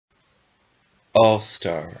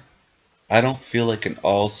All-star. I don't feel like an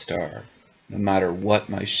all-star, no matter what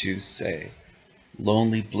my shoes say.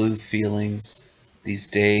 Lonely blue feelings, these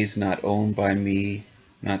days not owned by me,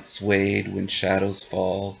 not swayed when shadows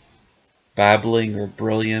fall. Babbling or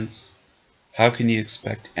brilliance, how can you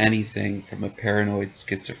expect anything from a paranoid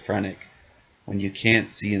schizophrenic when you can't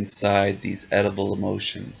see inside these edible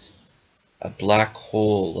emotions? A black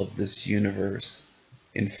hole of this universe,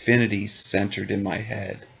 infinity centered in my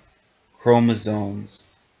head. Chromosomes,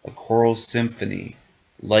 a choral symphony,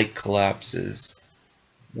 light collapses.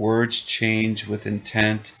 Words change with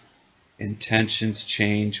intent, intentions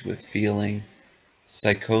change with feeling.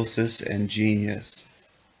 Psychosis and genius.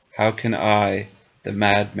 How can I, the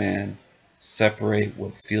madman, separate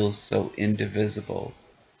what feels so indivisible,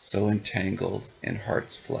 so entangled in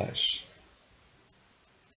heart's flesh?